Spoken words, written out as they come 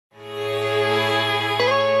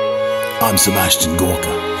I'm Sebastian Gorka,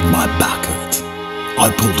 and my back hurt.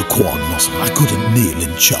 I pulled a quad muscle, I couldn't kneel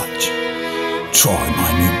in church. Try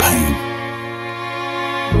my new pain.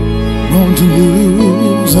 Born to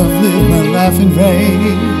lose, I've lived my life in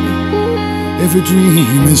vain. Every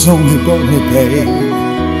dream has only brought me pain.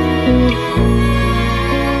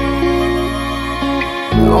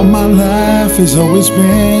 All my life has always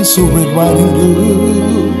been so red, white, and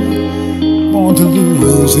blue. Born to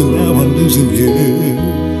lose, and now I'm losing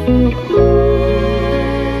you.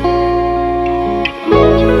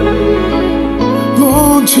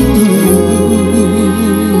 Born to lose,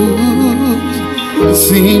 it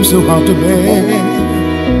seems so hard to bear.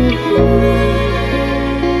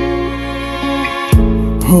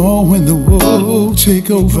 Oh, when the world take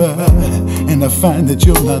over and I find that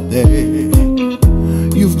you're not there.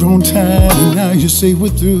 You've grown tired and now you say we're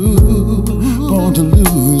through. Born to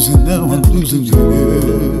lose and now I'm losing you.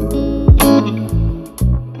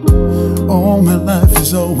 All my life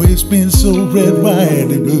has always been so red,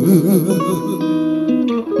 white, and blue.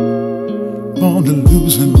 Born to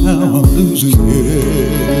lose and now I'm losing you.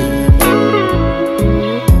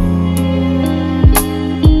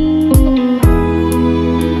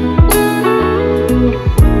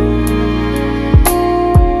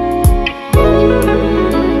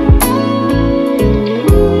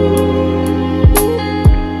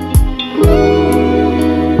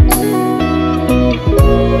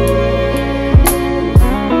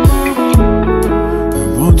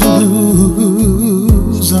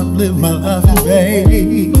 I've lived my life in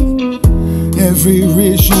vain. Every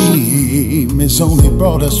regime has only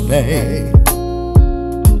brought us pain.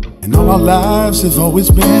 And all our lives have always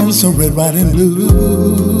been so red, white, and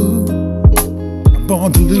blue. I'm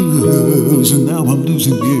born to lose, and now I'm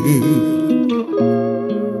losing you.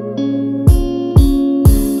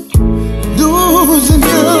 Losing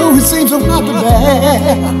you, it seems so hard to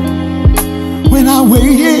bear. When I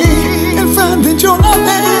wait and find that you're not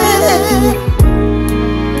there.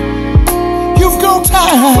 You've grown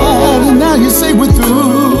tired and now you say we're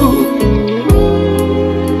through.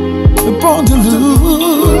 You're born to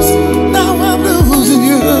lose, now I'm losing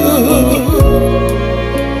you.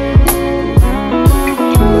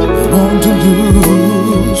 Born to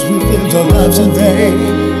lose, we lived our lives in vain.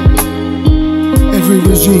 Every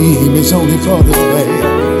regime is only for this way.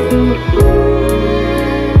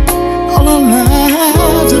 All our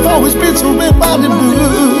lives have always been so red, white, and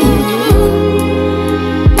blue.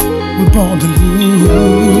 We're born to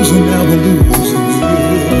lose, and now we're losing.